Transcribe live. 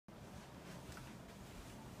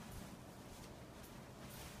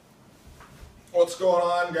What's going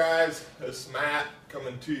on, guys? This is Matt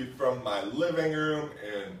coming to you from my living room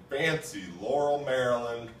in fancy Laurel,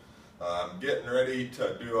 Maryland. I'm getting ready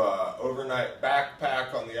to do a overnight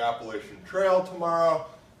backpack on the Appalachian Trail tomorrow.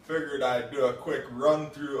 Figured I'd do a quick run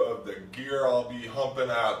through of the gear I'll be humping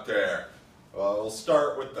out there. We'll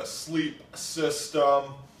start with the sleep system.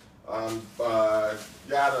 Got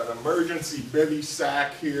an emergency bivy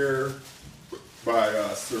sack here by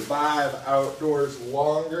Survive Outdoors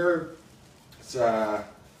Longer. It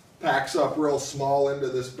packs up real small into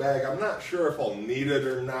this bag. I'm not sure if I'll need it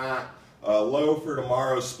or not. Low for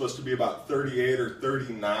tomorrow is supposed to be about 38 or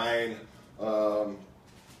 39. But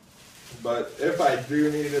if I do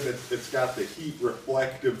need it, it's got the heat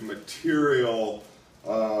reflective material.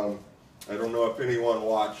 I don't know if anyone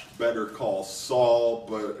watched Better Call Saul,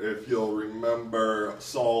 but if you'll remember,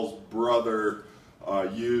 Saul's brother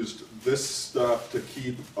used this stuff to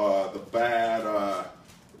keep the bad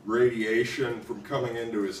radiation from coming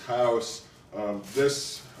into his house.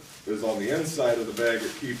 This is on the inside of the bag.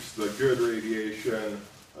 It keeps the good radiation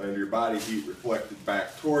and your body heat reflected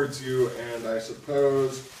back towards you. And I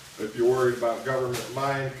suppose if you're worried about government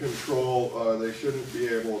mind control, they shouldn't be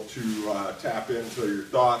able to tap into your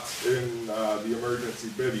thoughts in the emergency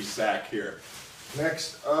bivy sack here.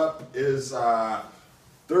 Next up is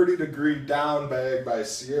 30-degree down bag by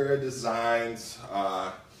Sierra Designs.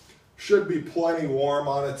 Should be plenty warm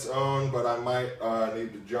on its own, but I might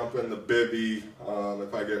need to jump in the bivy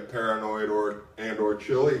if I get paranoid or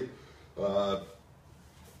chilly.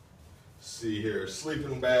 See here,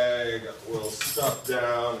 sleeping bag will stuff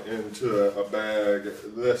down into a bag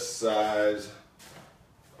this size.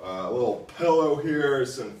 A little pillow here,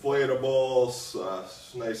 it's inflatable,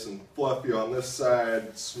 it's nice and fluffy on this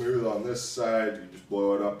side, smooth on this side. You just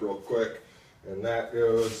blow it up real quick. And that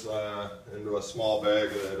goes into a small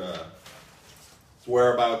bag that its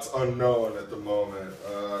whereabouts unknown at the moment.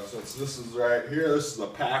 Since this is right here, this is a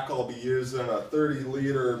pack I'll be using, a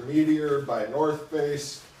 30-liter Meteor by North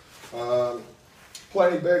Face.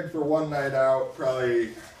 Plenty big for one night out.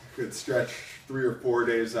 Probably could stretch 3 or 4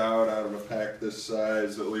 days out of a pack this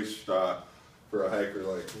size, at least for a hiker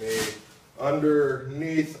like me.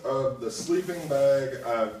 Underneath of the sleeping bag,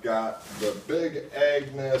 I've got the Big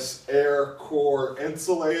Agnes Air Core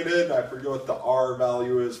Insulated. I forget what the R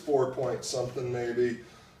value is, 4 point something maybe.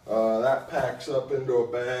 That packs up into a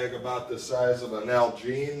bag about the size of an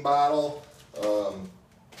Nalgene bottle. I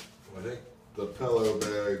think the pillow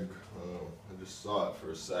bag, I just saw it for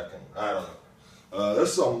a second. I don't know.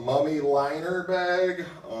 This is a mummy liner bag.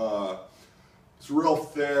 It's real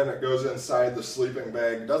thin, it goes inside the sleeping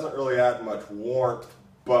bag. It doesn't really add much warmth,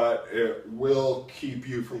 but it will keep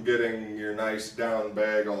you from getting your nice down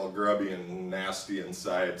bag all grubby and nasty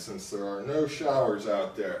inside since there are no showers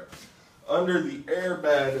out there. Under the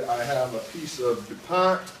airbed, I have a piece of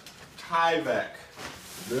DuPont Tyvek.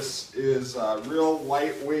 This is a real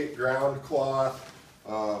lightweight ground cloth.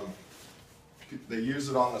 They use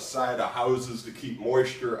it on the side of houses to keep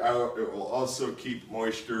moisture out. It will also keep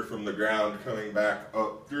moisture from the ground coming back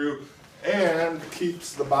up through, and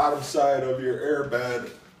keeps the bottom side of your airbed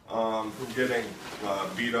from getting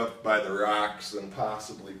beat up by the rocks and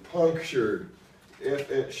possibly punctured. If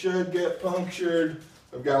it should get punctured,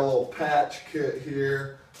 I've got a little patch kit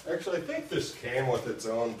here. Actually, I think this came with its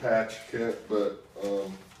own patch kit, but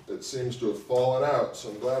it seems to have fallen out, so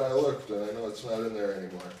I'm glad I looked, and I know it's not in there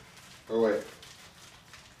anymore. Oh wait.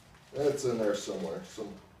 It's in there somewhere.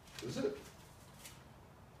 Is it?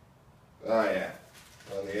 Oh yeah,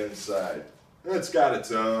 on the inside. It's got its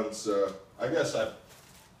own, so I guess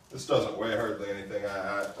this doesn't weigh hardly anything.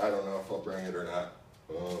 I don't know if I'll bring it or not.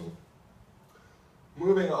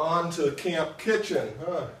 Moving on to the camp kitchen.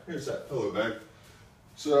 Here's that pillow bag.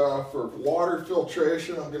 So for water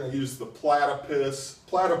filtration, I'm going to use the Platypus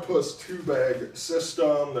 2-bag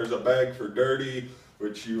system. There's a bag for dirty,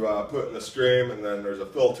 which you put in the stream, and then there's a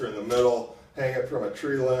filter in the middle. Hang it from a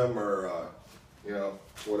tree limb or you know,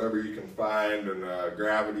 whatever you can find, and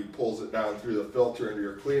gravity pulls it down through the filter into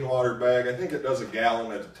your clean water bag. I think it does a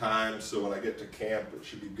gallon at a time, so when I get to camp, it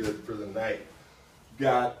should be good for the night.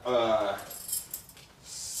 Got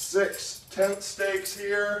 6 tent stakes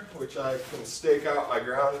here, which I can stake out my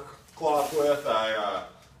ground cloth with. I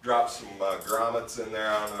dropped some grommets in there.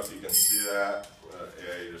 I don't know if you can see that.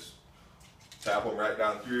 Yeah, you just tap them right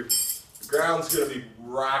down through. The ground's going to be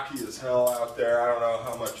rocky as hell out there. I don't know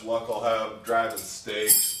how much luck I'll have driving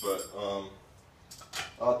stakes, but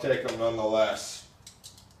I'll take them nonetheless.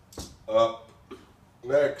 Up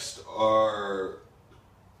next are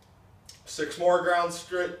 6 more ground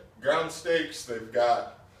stakes. They've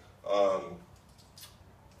got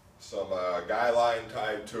some guy line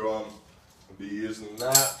tied to them. I'll be using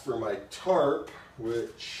that for my tarp,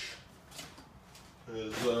 which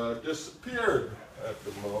has disappeared at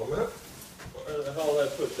the moment. Where the hell did I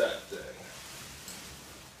put that thing?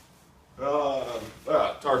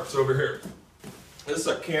 Tarp's over here. This is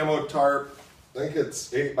a camo tarp. I think it's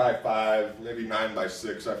 8x5, maybe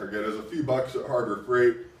 9x6, I forget. It's a few bucks at Harbor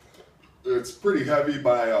Freight. It's pretty heavy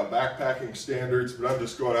by backpacking standards, but I'm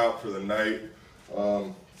just going out for the night.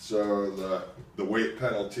 So the weight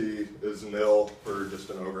penalty is nil for just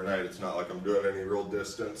an overnight. It's not like I'm doing any real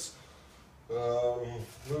distance.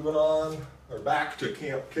 Moving on, or back to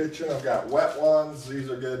Camp Kitchen. I've got wet ones. These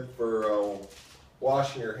are good for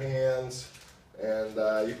washing your hands. And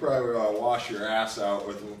you probably want to wash your ass out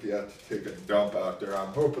with them if you have to take a dump out there.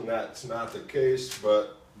 I'm hoping that's not the case,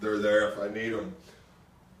 but they're there if I need them.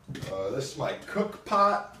 This is my cook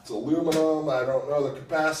pot. It's aluminum. I don't know the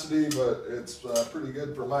capacity, but it's pretty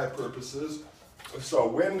good for my purposes. So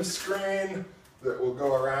wind screen that will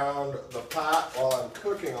go around the pot while I'm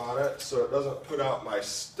cooking on it so it doesn't put out my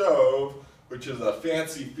stove, which is a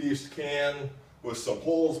Fancy Feast can with some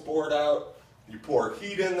holes bored out. You pour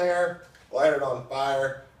heat in there, light it on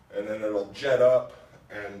fire, and then it'll jet up,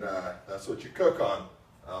 and that's what you cook on.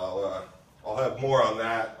 I'll have more on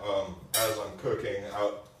that as I'm cooking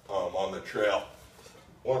out on the trail.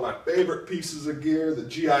 One of my favorite pieces of gear, the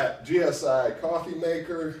GSI coffee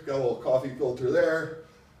maker. Got a little coffee filter there.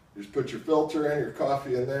 You just put your filter in, your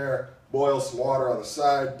coffee in there, boil some water on the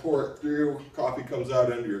side, pour it through, coffee comes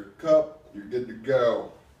out into your cup, you're good to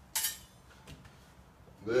go.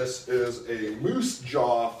 This is a moose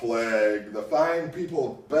jaw flag. The fine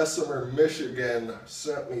people of Bessemer, Michigan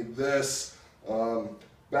sent me this.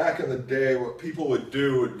 Back in the day, what people would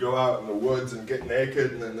do would go out in the woods and get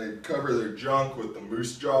naked, and then they'd cover their junk with the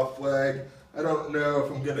moose jaw flag. I don't know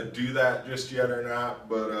if I'm going to do that just yet or not,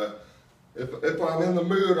 but if I'm in the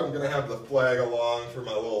mood, I'm going to have the flag along for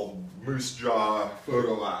my little moose jaw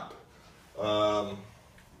photo op.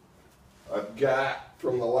 I've got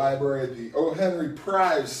from the library the O. Henry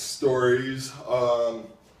Prize stories,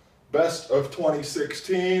 best of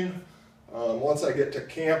 2016. Once I get to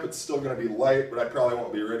camp, it's still going to be light, but I probably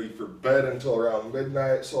won't be ready for bed until around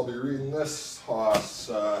midnight, so I'll be reading this hoss.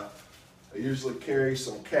 I usually carry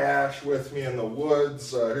some cash with me in the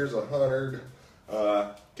woods. Here's $100.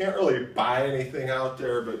 Can't really buy anything out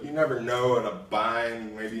there, but you never know in a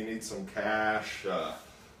bind. Maybe you need some cash.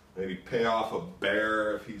 Maybe pay off a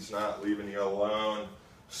bear if he's not leaving you alone.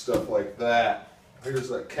 Stuff like that.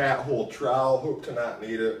 Here's a cat hole trowel. Hope to not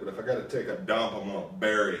need it, but if I got to take a dump, I'm going to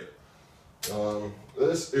bury it.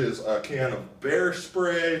 This is a can of bear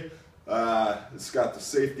spray. It's got the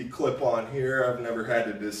safety clip on here. I've never had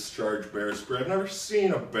to discharge bear spray. I've never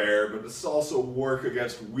seen a bear, but it's also work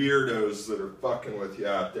against weirdos that are fucking with you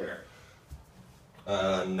out there.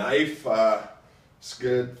 Knife, it's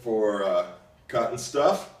good for cutting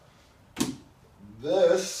stuff.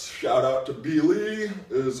 This, shout out to B. Lee,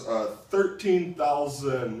 is a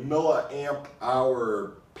 13,000 milliamp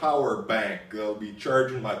hour power bank. I'll be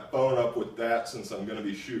charging my phone up with that since I'm going to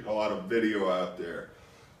be shooting a lot of video out there.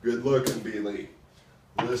 Good looking, B. Lee.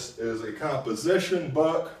 This is a composition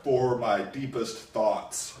book for my deepest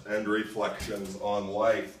thoughts and reflections on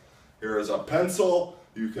life. Here is a pencil.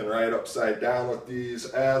 You can write upside down with these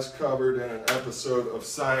as covered in an episode of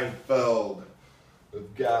Seinfeld.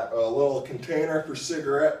 We've got a little container for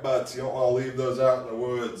cigarette butts. You don't want to leave those out in the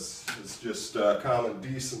woods. It's just common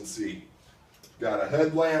decency. Got a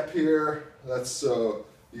headlamp here. That's so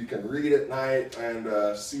you can read at night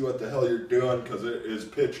and see what the hell you're doing because it is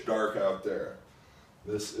pitch dark out there.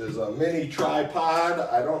 This is a mini tripod.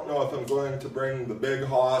 I don't know if I'm going to bring the big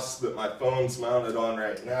hoss that my phone's mounted on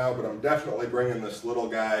right now, but I'm definitely bringing this little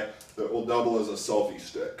guy that will double as a selfie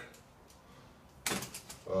stick.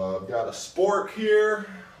 I've got a spork here.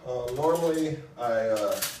 Normally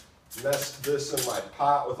I nest this in my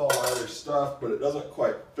pot with all my other stuff, but it doesn't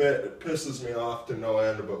quite fit. It pisses me off to no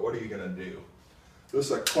end, but what are you going to do? This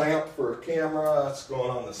is a clamp for a camera. That's going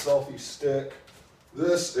on the selfie stick.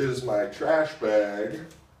 This is my trash bag.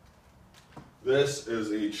 This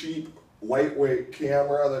is a cheap, lightweight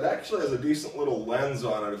camera that actually has a decent little lens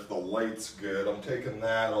on it if the light's good. I'm taking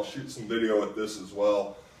that. I'll shoot some video with this as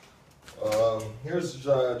well. Here's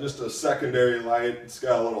just a secondary light. It's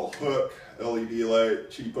got a little hook, LED light,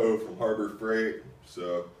 cheapo from Harbor Freight.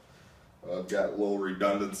 So I've got a little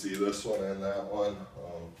redundancy, this one and that one,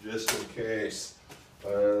 just in case.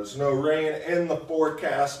 There's no rain in the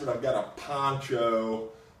forecast, but I've got a poncho.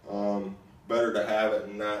 Better to have it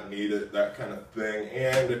and not need it, that kind of thing.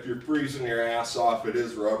 And if you're freezing your ass off, it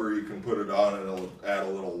is rubber. You can put it on and it'll add a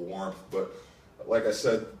little warmth. But Like I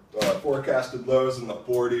said, forecasted lows in the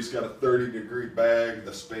 40s, got a 30-degree bag,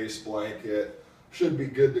 the space blanket, should be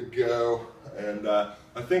good to go. And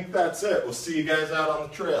I think that's it. We'll see you guys out on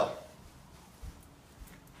the trail.